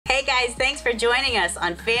Hey guys, thanks for joining us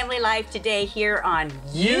on Family Life today here on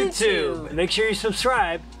YouTube. And make sure you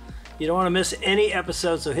subscribe. You don't want to miss any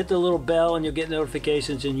episodes, so hit the little bell and you'll get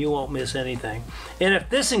notifications and you won't miss anything. And if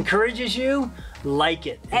this encourages you, like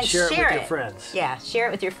it and share it with your friends. Yeah, share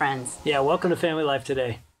it with your friends. Yeah, welcome to Family Life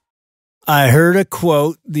today. I heard a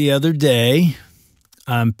quote the other day.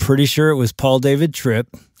 I'm pretty sure it was Paul David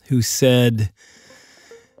Tripp who said,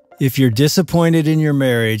 if you're disappointed in your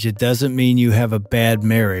marriage, it doesn't mean you have a bad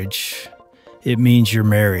marriage. It means you're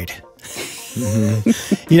married.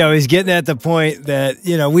 Mm-hmm. He's getting at the point that,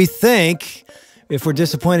 we think if we're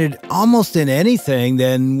disappointed almost in anything,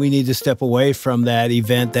 then we need to step away from that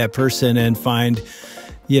event, that person, and find,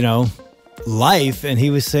 life. And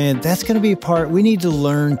he was saying that's going to be a part. We need to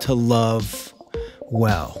learn to love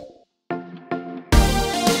well.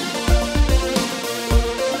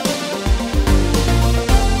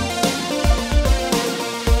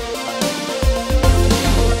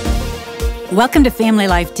 Welcome to Family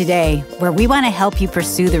Life Today, where we want to help you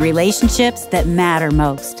pursue the relationships that matter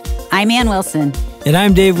most. I'm Ann Wilson. And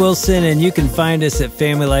I'm Dave Wilson, and you can find us at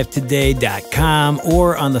FamilyLifeToday.com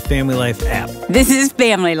or on the Family Life app. This is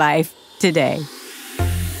Family Life Today.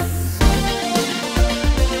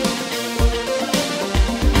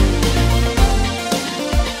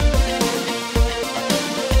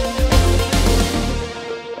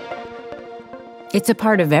 It's a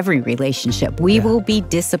part of every relationship. We will be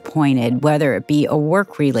disappointed, whether it be a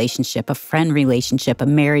work relationship, a friend relationship, a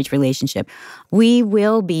marriage relationship. We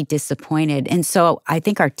will be disappointed. And so I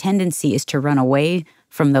think our tendency is to run away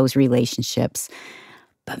from those relationships.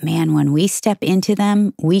 But man, when we step into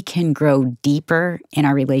them, we can grow deeper in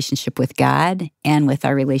our relationship with God and with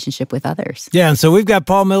our relationship with others. Yeah, and so we've got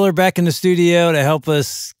Paul Miller back in the studio to help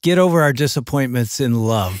us get over our disappointments in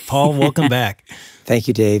love. Paul, welcome back. Thank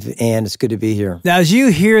you, Dave, and it's good to be here. Now, as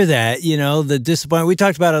you hear that, the disappointment, we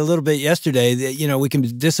talked about it a little bit yesterday, that, we can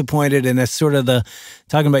be disappointed, and that's sort of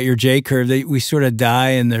talking about your J curve, that we sort of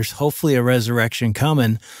die and there's hopefully a resurrection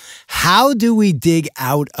coming. How do we dig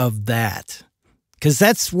out of that? Because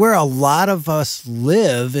that's where a lot of us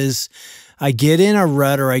live is I get in a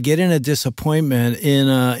rut or I get in a disappointment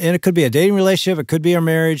and it could be a dating relationship, it could be a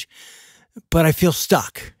marriage, but I feel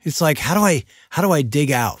stuck. It's like, how do I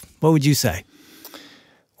dig out? What would you say?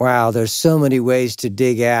 Wow, there's so many ways to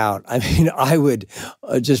dig out. I mean, I would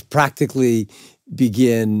just practically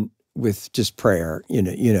begin with just prayer, I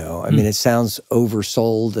mean, it sounds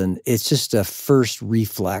oversold and it's just a first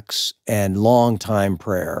reflex and long time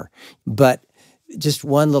prayer. But just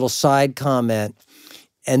one little side comment,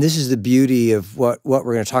 and this is the beauty of what we're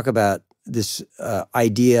going to talk about, this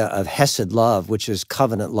idea of Hesed love, which is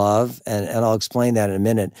covenant love, and I'll explain that in a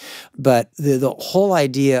minute. But the whole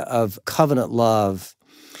idea of covenant love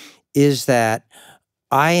is that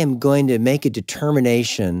I am going to make a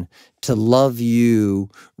determination to love you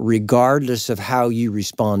regardless of how you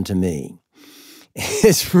respond to me.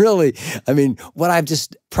 It's really, I mean, what I've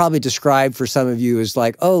just probably described for some of you is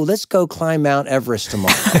like, oh, let's go climb Mount Everest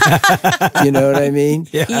tomorrow. You know what I mean?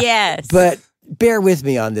 Yeah. Yes. But bear with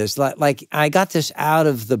me on this. Like I got this out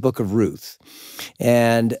of the book of Ruth.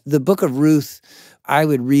 And the book of Ruth, I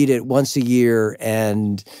would read it once a year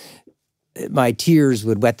and my tears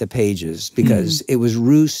would wet the pages because it was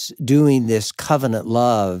Ruth doing this covenant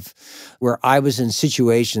love where I was in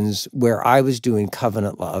situations where I was doing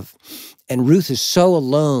covenant love. And Ruth is so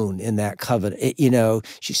alone in that covenant.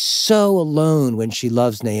 She's so alone when she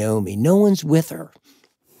loves Naomi. No one's with her.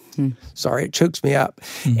 Sorry, it chokes me up.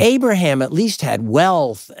 Abraham at least had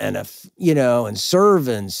wealth and and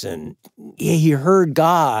servants, and he heard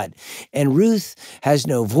God. And Ruth has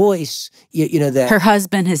no voice. That her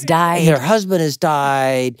husband has died. Her husband has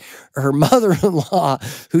died. Her mother-in-law,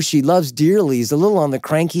 who she loves dearly, is a little on the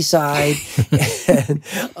cranky side. And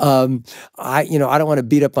I don't want to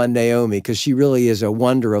beat up on Naomi because she really is a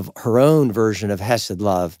wonder of her own version of Hesed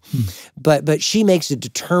love. But she makes a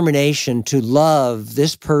determination to love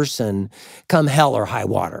this person come hell or high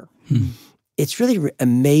water. It's really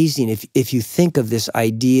amazing if you think of this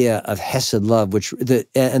idea of Hesed love,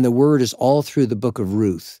 and the word is all through the book of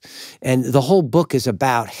Ruth. And the whole book is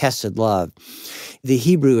about Hesed love. The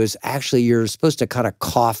Hebrew is actually, you're supposed to kind of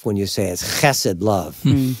cough when you say it's Chesed love.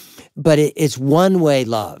 But it's one-way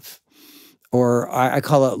love. Or I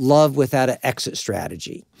call it love without an exit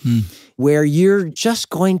strategy, where you're just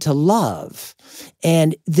going to love.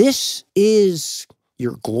 And this is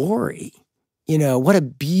your glory. what a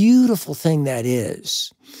beautiful thing that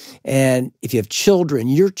is. And if you have children,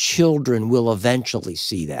 your children will eventually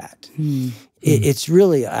see that. It's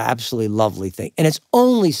really an absolutely lovely thing. And it's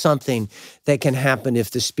only something that can happen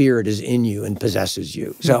if the Spirit is in you and possesses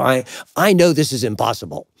you. So I know this is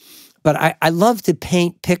impossible. But I love to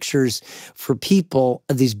paint pictures for people,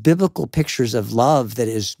 these biblical pictures of love that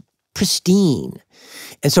is pristine.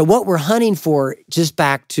 And so what we're hunting for, just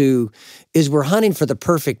back to, is we're hunting for the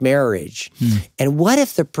perfect marriage. And what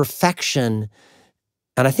if the perfection,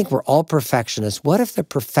 and I think we're all perfectionists, what if the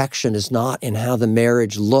perfection is not in how the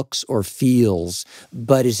marriage looks or feels,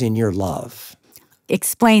 but is in your love?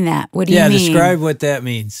 Explain that. What do you mean? Yeah, describe what that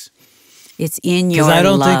means. It's in your love. Because I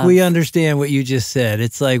don't think we understand what you just said.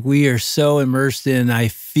 It's like we are so immersed in, I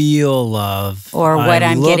feel love. Or what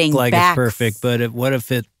I'm getting like back. It's perfect, but what if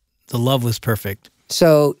the love was perfect?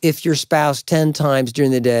 So if your spouse 10 times during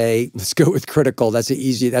the day, let's go with critical, that's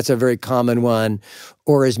a very common one,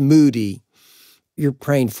 or is moody, you're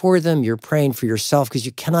praying for them, you're praying for yourself, because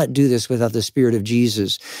you cannot do this without the Spirit of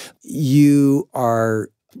Jesus. You are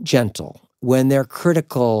gentle. When they're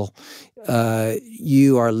critical,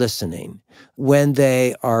 you are listening. When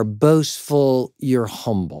they are boastful, you're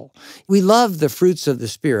humble. We love the fruits of the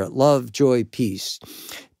Spirit: love, joy, peace,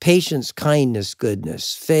 patience, kindness,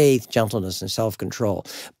 goodness, faith, gentleness, and self-control.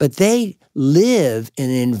 But they live in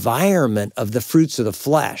an environment of the fruits of the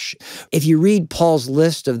flesh. If you read Paul's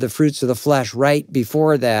list of the fruits of the flesh right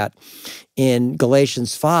before that in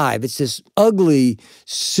Galatians 5, it's this ugly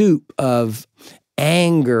soup of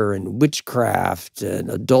anger and witchcraft and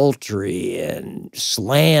adultery and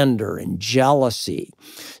slander and jealousy.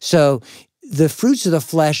 So the fruits of the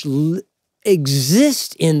flesh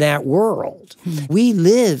exist in that world. We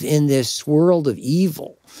live in this world of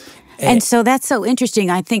evil. And so that's so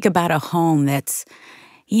interesting. I think about a home that's,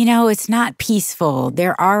 it's not peaceful.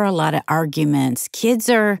 There are a lot of arguments. Kids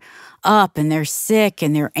are up and they're sick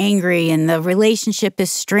and they're angry and the relationship is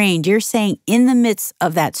strained. You're saying in the midst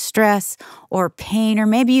of that stress or pain, or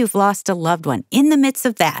maybe you've lost a loved one, in the midst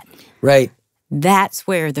of that, right? That's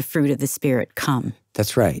where the fruit of the Spirit come.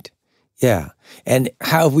 That's right. Yeah. And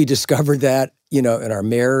how have we discovered that, in our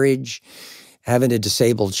marriage, having a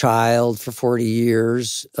disabled child for 40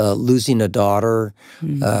 years, losing a daughter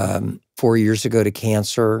 4 years ago to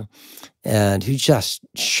cancer, and who just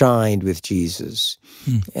shined with Jesus.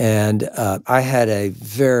 And I had a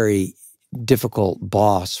very difficult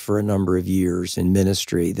boss for a number of years in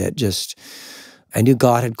ministry that I knew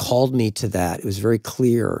God had called me to that. It was very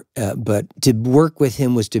clear. But to work with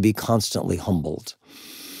him was to be constantly humbled.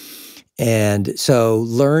 And so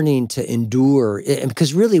learning to endure,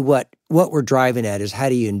 because really what we're driving at is, how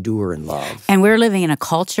do you endure in love? And we're living in a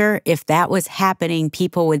culture, if that was happening,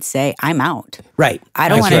 people would say, I'm out. Right. I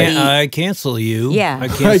don't want to be. I cancel you. Yeah. I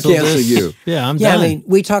cancel you. Yeah, I'm done. I mean,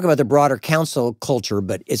 we talk about the broader counsel culture,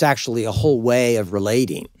 but it's actually a whole way of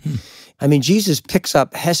relating. I mean, Jesus picks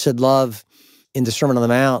up Hesed love in the Sermon on the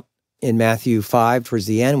Mount in Matthew 5 towards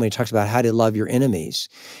the end when he talks about how to love your enemies.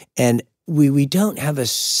 And we don't have a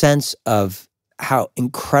sense of how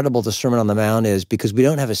incredible the Sermon on the Mount is, because we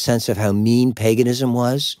don't have a sense of how mean paganism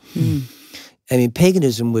was. I mean,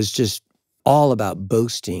 paganism was just all about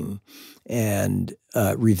boasting and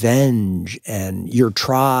revenge and your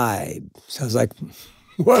tribe. Sounds like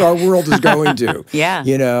what our world is going to. Yeah.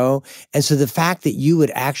 And so the fact that you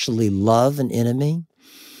would actually love an enemy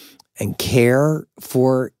and care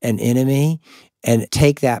for an enemy and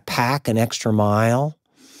take that pack an extra mile.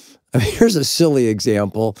 I mean, here's a silly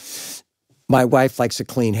example. My wife likes a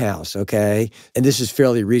clean house, okay? And this is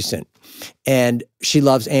fairly recent. And she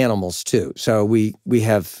loves animals too. So we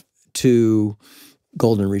have 2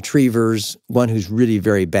 golden retrievers, one who's really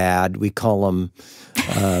very bad. We call him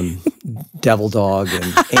Devil Dog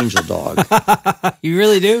and Angel Dog. You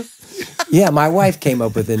really do? Yeah, my wife came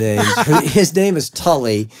up with the names. His name is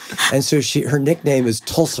Tully, and so her nickname is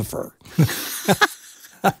Tulsifer.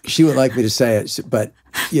 She wouldn't like me to say it, but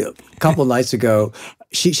a couple of nights ago,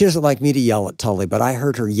 she doesn't like me to yell at Tully, but I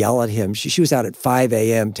heard her yell at him. She was out at 5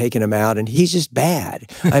 a.m. taking him out, and he's just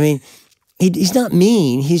bad. I mean, he's not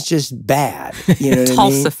mean, he's just bad. You know what I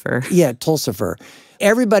mean? Tulsifer. Yeah, Tulsifer.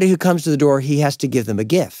 Everybody who comes to the door, he has to give them a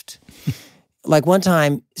gift. Like one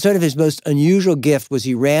time, sort of his most unusual gift was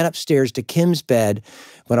he ran upstairs to Kim's bed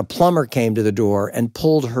when a plumber came to the door and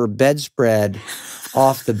pulled her bedspread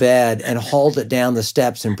off the bed and hauled it down the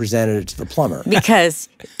steps and presented it to the plumber. Because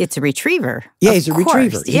it's a retriever. Yeah, he's a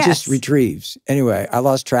retriever. He Yes. just retrieves. Anyway, I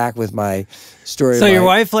lost track with my story. So your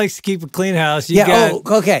wife likes to keep a clean house. You got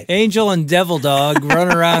okay. Angel and Devil Dog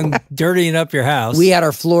running around dirtying up your house. We had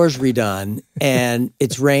our floors redone and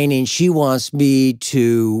it's raining. She wants me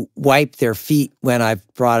to wipe their feet when I've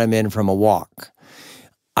brought them in from a walk.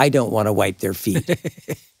 I don't want to wipe their feet.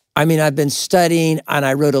 I mean, I've been studying and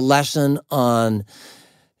I wrote a lesson on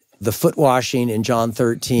the foot washing in John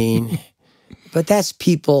 13. But that's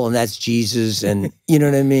people and that's Jesus and you know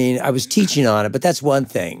what I mean? I was teaching on it, but that's one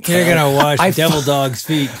thing. You're going to wash Devil Dog's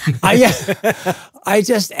feet.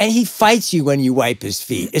 And he fights you when you wipe his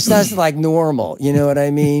feet. It's not like normal, you know what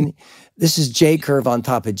I mean? This is J curve on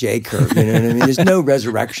top of J curve, you know what I mean? There's no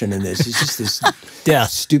resurrection in this. It's just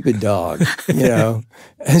this stupid dog, you know?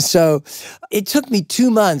 And so it took me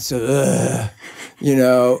 2 months of, you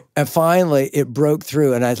know, and finally it broke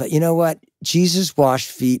through and I thought, you know what? Jesus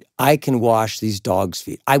washed feet. I can wash these dogs'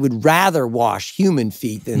 feet. I would rather wash human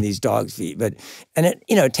feet than these dogs' feet. And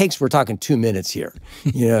it takes, we're talking 2 minutes here.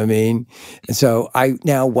 You know what I mean? And so I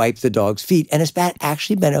now wipe the dog's feet and it's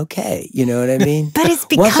actually been okay. You know what I mean? But it's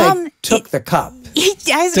become... Once I took the cup.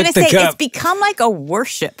 I was going to say, it's become like a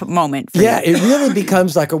worship moment for you. Yeah, it really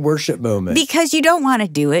becomes like a worship moment. Because you don't want to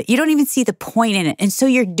do it. You don't even see the point in it. And so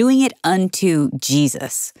you're doing it unto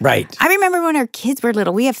Jesus. Right. I remember when our kids were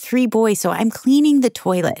little, we have 3 boys, so I'm cleaning the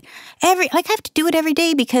toilet. I have to do it every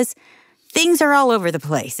day because things are all over the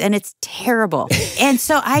place and it's terrible. And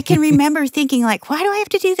so I can remember thinking like, why do I have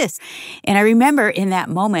to do this? And I remember in that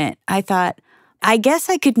moment, I thought, I guess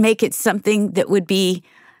I could make it something that would be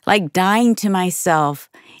like dying to myself.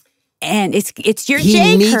 And it's your J curve.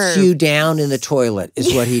 He meets you down in the toilet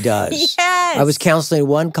is what he does. Yes. I was counseling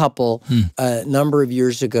one couple a number of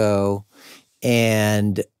years ago,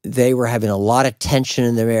 and they were having a lot of tension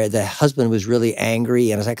in their marriage. The husband was really angry,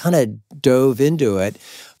 and as I kind of dove into it,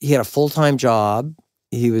 he had a full-time job.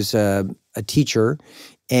 He was a teacher,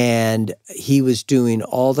 and he was doing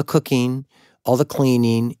all the cooking, all the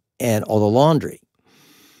cleaning, and all the laundry.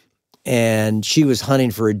 And she was hunting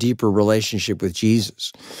for a deeper relationship with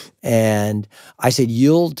Jesus. And I said,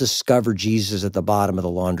 you'll discover Jesus at the bottom of the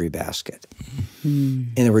laundry basket.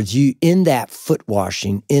 In other words, you in that foot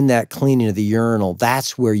washing, in that cleaning of the urinal,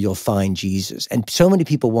 that's where you'll find Jesus. And so many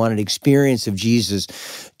people want an experience of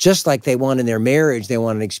Jesus, just like they want in their marriage, they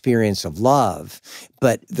want an experience of love.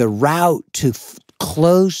 But the route to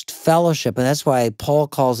close fellowship, and that's why Paul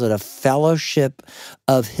calls it a fellowship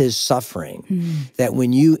of his suffering, that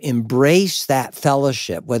when you embrace that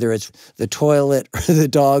fellowship, whether it's the toilet or the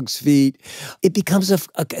dog's feet, it becomes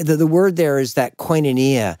the word there is that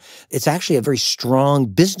koinonia. It's actually a very strong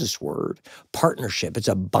business word, partnership. It's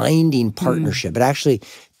a binding partnership. It actually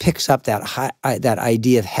picks up that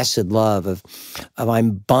idea of hesed love, of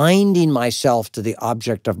I'm binding myself to the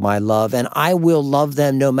object of my love, and I will love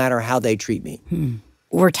them no matter how they treat me.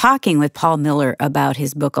 We're talking with Paul Miller about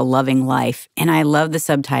his book, A Loving Life, and I love the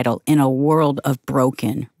subtitle, In a World of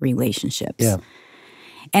Broken Relationships. Yeah.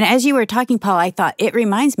 And as you were talking, Paul, I thought it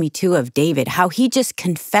reminds me too of David, how he just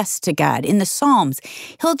confessed to God. In the Psalms,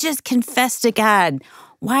 he'll just confess to God,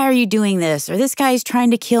 why are you doing this? Or this guy is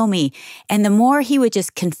trying to kill me. And the more he would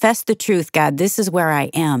just confess the truth, God, this is where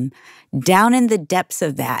I am, down in the depths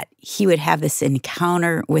of that, he would have this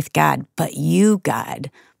encounter with God. But you, God,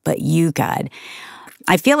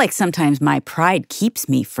 I feel like sometimes my pride keeps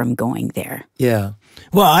me from going there. Yeah.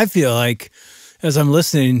 Well, I feel like as I'm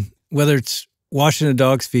listening, whether it's washing a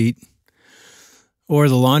dog's feet or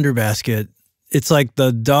the laundry basket, it's like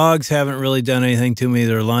the dogs haven't really done anything to me,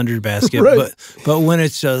 their laundry basket. Right. But when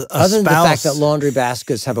it's a Other than spouse, the fact that laundry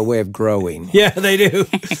baskets have a way of growing. Yeah, they do.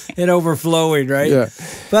 And overflowing, right? Yeah.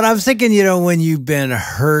 But I was thinking, when you've been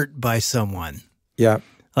hurt by someone. Yeah.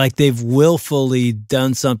 Like they've willfully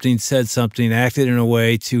done something, said something, acted in a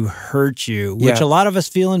way to hurt you, which a lot of us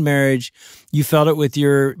feel in marriage. You felt it with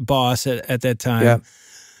your boss at that time. Yeah.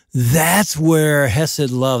 That's where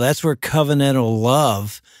hesed love, that's where covenantal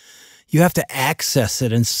love, you have to access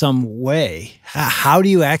it in some way. How do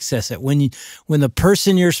you access it? When the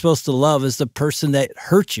person you're supposed to love is the person that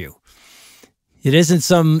hurt you. It isn't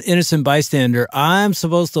some innocent bystander. I'm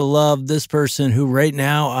supposed to love this person who right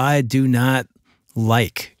now I do not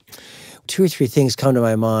like. 2 or 3 things come to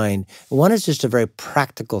my mind. One is just a very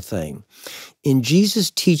practical thing. In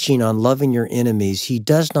Jesus' teaching on loving your enemies, he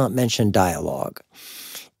does not mention dialogue.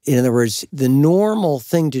 In other words, the normal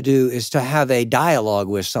thing to do is to have a dialogue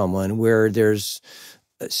with someone where there's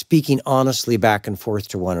speaking honestly back and forth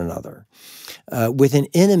to one another. With an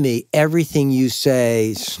enemy, everything you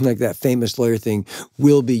say, like that famous lawyer thing,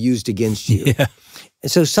 will be used against you. Yeah.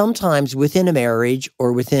 And so sometimes within a marriage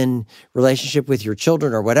or within relationship with your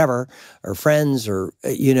children or whatever, or friends, or,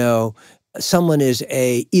 someone is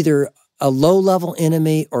either a low-level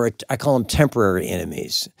enemy or I call them temporary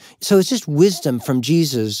enemies. So it's just wisdom from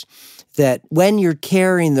Jesus that when you're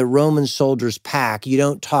carrying the Roman soldier's pack, you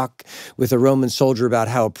don't talk with a Roman soldier about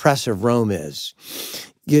how oppressive Rome is.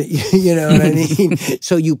 You know what I mean?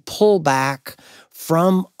 So you pull back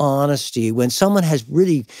from honesty when someone has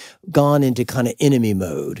really gone into kind of enemy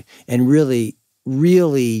mode and really,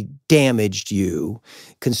 really damaged you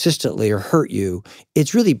consistently or hurt you.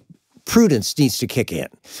 It's really prudence needs to kick in.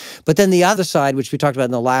 But then the other side, which we talked about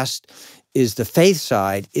in the last, is the faith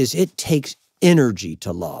side, is it takes energy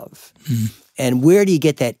to love. And where do you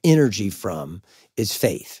get that energy from is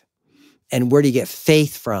faith. And where do you get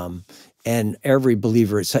faith from? And every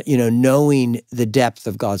believer, it's, knowing the depth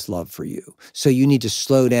of God's love for you. So you need to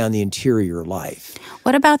slow down the interior life.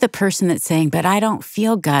 What about the person that's saying, but I don't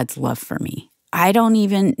feel God's love for me? I don't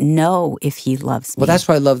even know if he loves me. Well, that's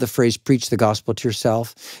why I love the phrase, preach the gospel to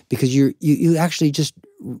yourself, because you actually just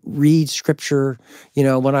read scripture.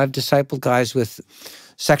 When I've discipled guys with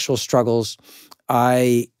sexual struggles,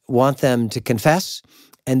 I want them to confess,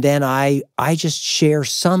 and then I just share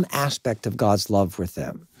some aspect of God's love with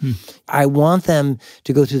them. I want them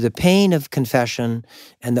to go through the pain of confession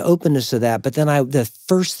and the openness of that, but then the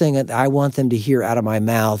first thing that I want them to hear out of my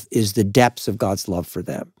mouth is the depths of God's love for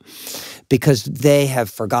them, because they have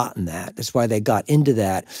forgotten that. That's why they got into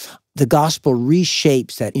that. The gospel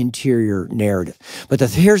reshapes that interior narrative. But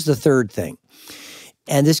here's the third thing,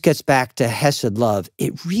 and this gets back to Hesed love.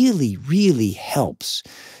 It really, really helps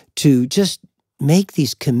to just make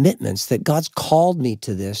these commitments that God's called me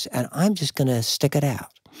to this, and I'm just going to stick it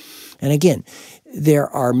out. And again, there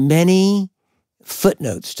are many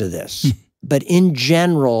footnotes to this, but in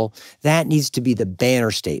general, that needs to be the banner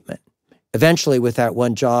statement. Eventually, with that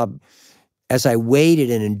one job, as I waited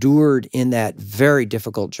and endured in that very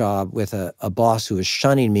difficult job with a boss who was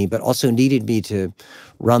shunning me, but also needed me to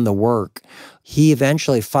run the work, he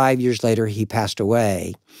eventually, 5 years later, he passed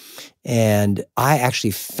away. And I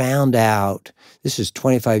actually found out, this is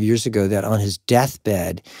 25 years ago, that on his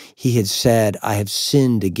deathbed, he had said, I have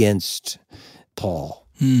sinned against Paul.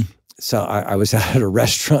 So I was out at a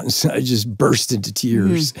restaurant, and I just burst into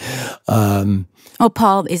tears.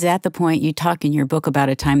 Paul, is that the point you talk in your book about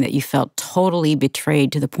a time that you felt totally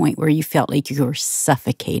betrayed to the point where you felt like you were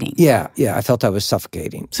suffocating? Yeah, I felt I was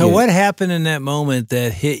suffocating. So what happened in that moment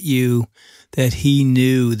that hit you that he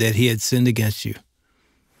knew that he had sinned against you?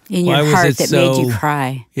 In your heart that made you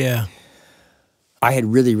cry? Yeah. I had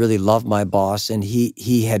really, really loved my boss, and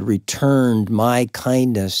he had returned my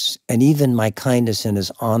kindness, and even my kindness and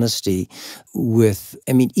his honesty with,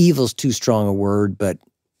 evil's too strong a word, but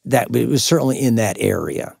it was certainly in that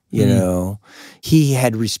area, He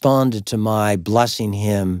had responded to my blessing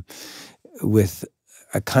him with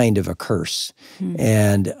a kind of a curse.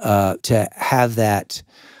 And to have that,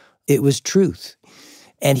 it was truth.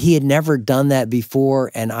 And he had never done that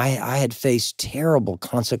before, and I had faced terrible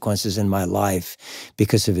consequences in my life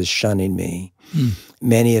because of his shunning me.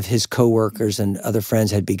 Many of his coworkers and other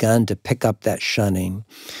friends had begun to pick up that shunning.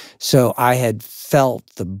 So I had felt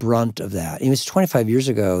the brunt of that. It was 25 years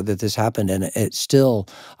ago that this happened, and I still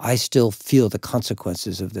feel the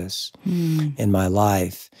consequences of this in my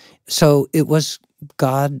life. So it was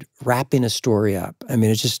God wrapping a story up.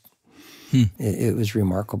 It's just, it was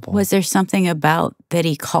remarkable. Was there something about that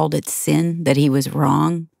he called it sin, that he was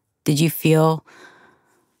wrong? Did you feel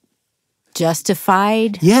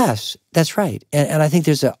justified? Yes, that's right. And I think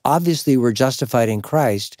obviously we're justified in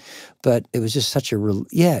Christ, but it was just such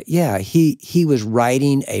he was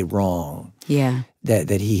righting a wrong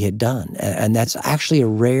that he had done. And that's actually a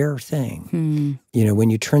rare thing. When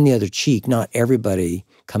you turn the other cheek, not everybody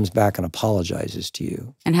comes back and apologizes to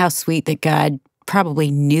you. And how sweet that God probably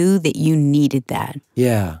knew that you needed that.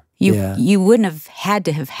 You wouldn't have had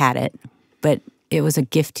it, but it was a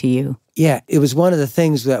gift to you. Yeah, it was one of the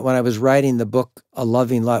things that when I was writing the book, A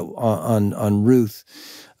Loving Life on Ruth,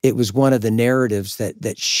 it was one of the narratives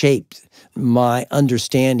that shaped my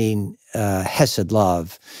understanding Hesed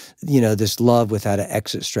love, this love without an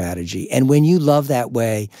exit strategy. And when you love that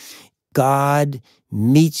way, God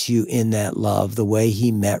meets you in that love the way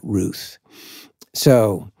he met Ruth.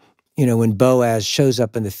 So, when Boaz shows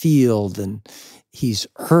up in the field and he's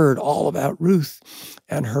heard all about Ruth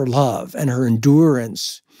and her love and her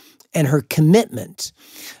endurance and her commitment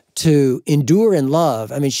to endure in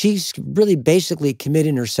love. I mean, she's really basically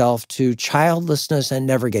committing herself to childlessness and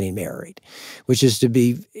never getting married, which is to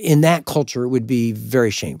be, in that culture, would be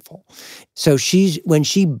very shameful. So when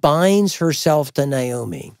she binds herself to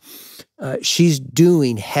Naomi, she's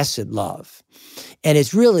doing Hesed love. And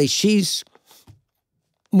it's really, she's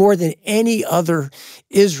more than any other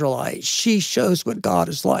Israelite, she shows what God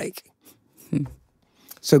is like.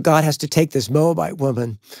 So God has to take this Moabite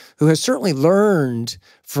woman who has certainly learned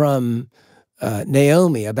from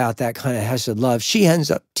Naomi about that kind of Hesed love. She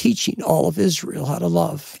ends up teaching all of Israel how to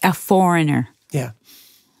love. A foreigner. Yeah.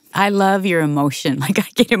 I love your emotion. Like, I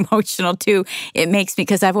get emotional too. It makes me,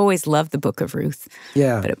 because I've always loved the book of Ruth.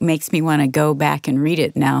 Yeah. But it makes me want to go back and read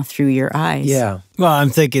it now through your eyes. Yeah. Well,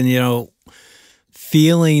 I'm thinking,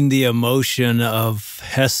 feeling the emotion of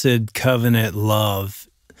Hesed covenant love,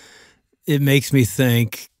 it makes me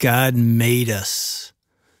think God made us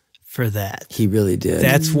for that. He really did.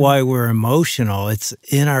 That's why we're emotional. It's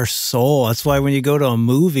in our soul. That's why when you go to a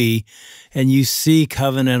movie and you see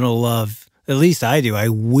covenantal love, at least I do, I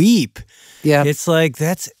weep. Yeah. It's like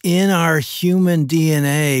that's in our human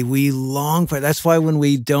DNA. We long for it. That's why when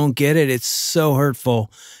we don't get it, it's so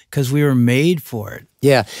hurtful, because we were made for it.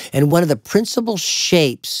 Yeah. And one of the principal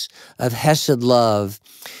shapes of Hesed love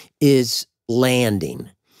is landing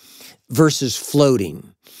versus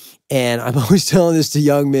floating. And I'm always telling this to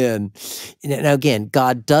young men. Now, again,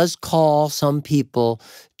 God does call some people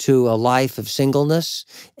to a life of singleness,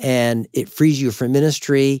 and it frees you for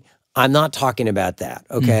ministry. I'm not talking about that,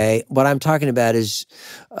 okay? What I'm talking about is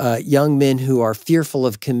young men who are fearful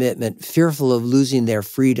of commitment, fearful of losing their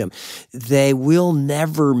freedom. They will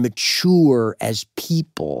never mature as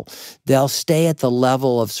people. They'll stay at the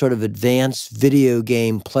level of sort of advanced video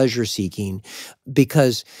game pleasure seeking,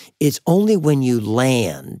 because it's only when you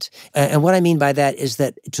land. And what I mean by that is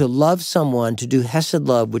that to love someone, to do Hesed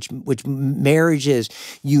love, which marriage is,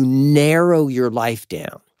 you narrow your life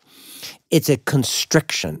down. It's a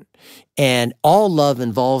constriction. And all love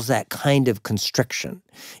involves that kind of constriction.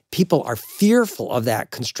 People are fearful of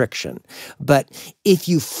that constriction. But if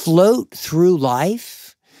you float through life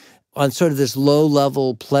on sort of this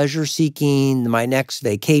low-level pleasure-seeking, my next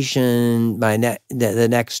vacation, the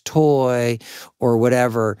next toy, or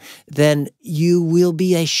whatever, then you will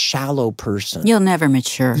be a shallow person. You'll never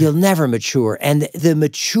mature. You'll never mature. And the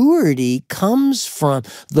maturity comes from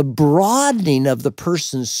the broadening of the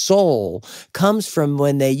person's soul, comes from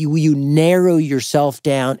when you narrow yourself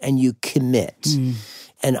down and you commit.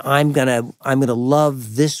 And I'm gonna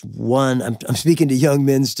love this one. I'm speaking to young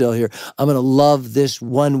men still here. I'm gonna love this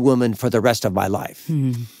one woman for the rest of my life,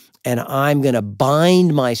 and I'm gonna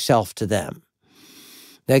bind myself to them.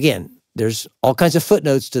 Now, again, there's all kinds of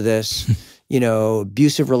footnotes to this.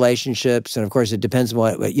 Abusive relationships, and of course, it depends on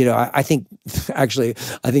what. I think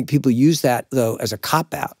people use that though as a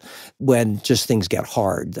cop-out when just things get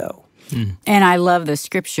hard, though. And I love the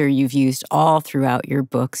scripture you've used all throughout your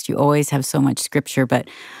books. You always have so much scripture, but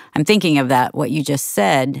I'm thinking of that, what you just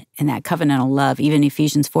said, in that covenantal love, even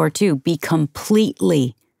Ephesians 4:2, be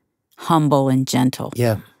completely humble and gentle.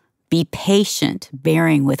 Yeah. Be patient,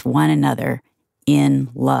 bearing with one another in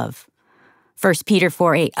love. 1 Peter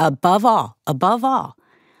 4:8, above all,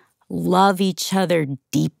 love each other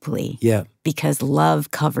deeply. Yeah. Because love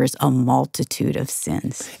covers a multitude of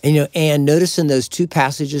sins. And notice in those two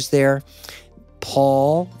passages there,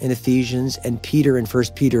 Paul in Ephesians and Peter in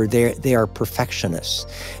 1 Peter, they are perfectionists.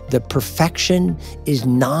 The perfection is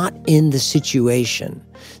not in the situation.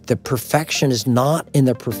 The perfection is not in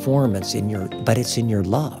the performance, but it's in your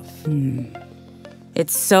love.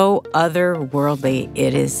 It's so otherworldly.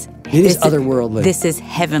 It is otherworldly. This is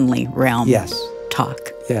heavenly realm talk.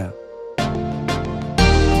 Yeah.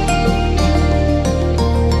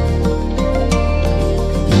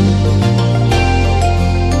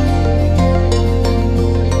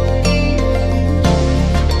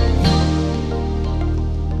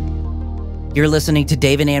 You're listening to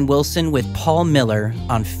Dave and Ann Wilson with Paul Miller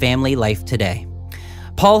on Family Life Today.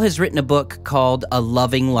 Paul has written a book called A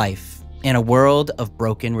Loving Life in a World of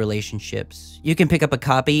Broken Relationships. You can pick up a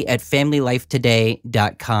copy at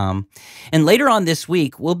FamilyLifeToday.com. And later on this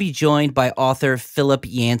week, we'll be joined by author Philip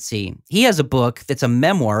Yancey. He has a book that's a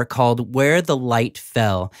memoir called Where the Light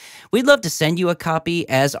Fell. We'd love to send you a copy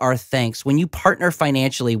as our thanks when you partner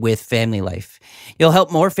financially with Family Life. You'll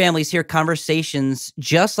help more families hear conversations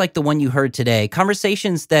just like the one you heard today,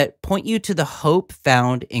 conversations that point you to the hope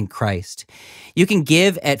found in Christ. You can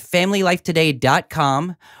give at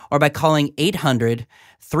FamilyLifeToday.com or by calling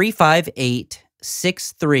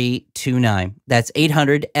 800-358-6329. That's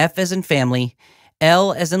 800, F as in family,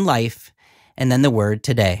 L as in life, and then the word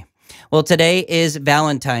today. Well, today is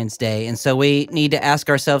Valentine's Day, and so we need to ask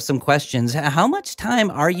ourselves some questions. How much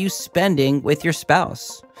time are you spending with your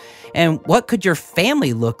spouse? And what could your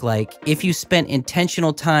family look like if you spent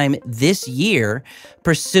intentional time this year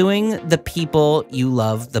pursuing the people you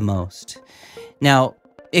love the most? Now,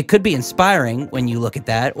 it could be inspiring when you look at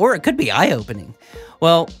that, or it could be eye-opening.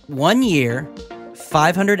 Well, 1 year,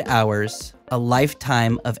 500 hours, a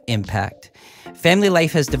lifetime of impact. Family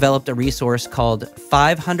Life has developed a resource called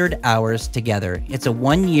 500 Hours Together. It's a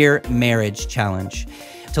 1-year marriage challenge.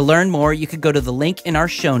 To learn more, you could go to the link in our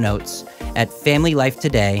show notes at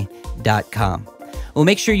FamilyLifeToday.com. Well,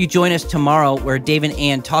 make sure you join us tomorrow where Dave and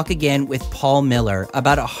Ann talk again with Paul Miller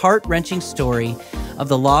about a heart-wrenching story of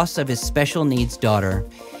the loss of his special needs daughter.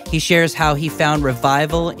 He shares how he found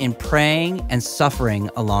revival in praying and suffering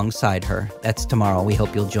alongside her. That's tomorrow. We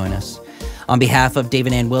hope you'll join us. On behalf of Dave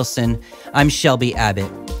and Ann Wilson, I'm Shelby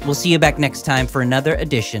Abbott. We'll see you back next time for another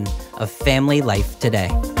edition of Family Life Today.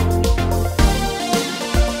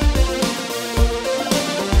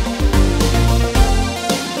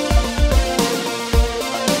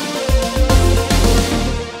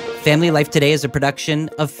 Family Life Today is a production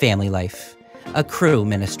of Family Life, a Cru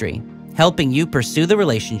ministry, helping you pursue the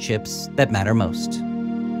relationships that matter most.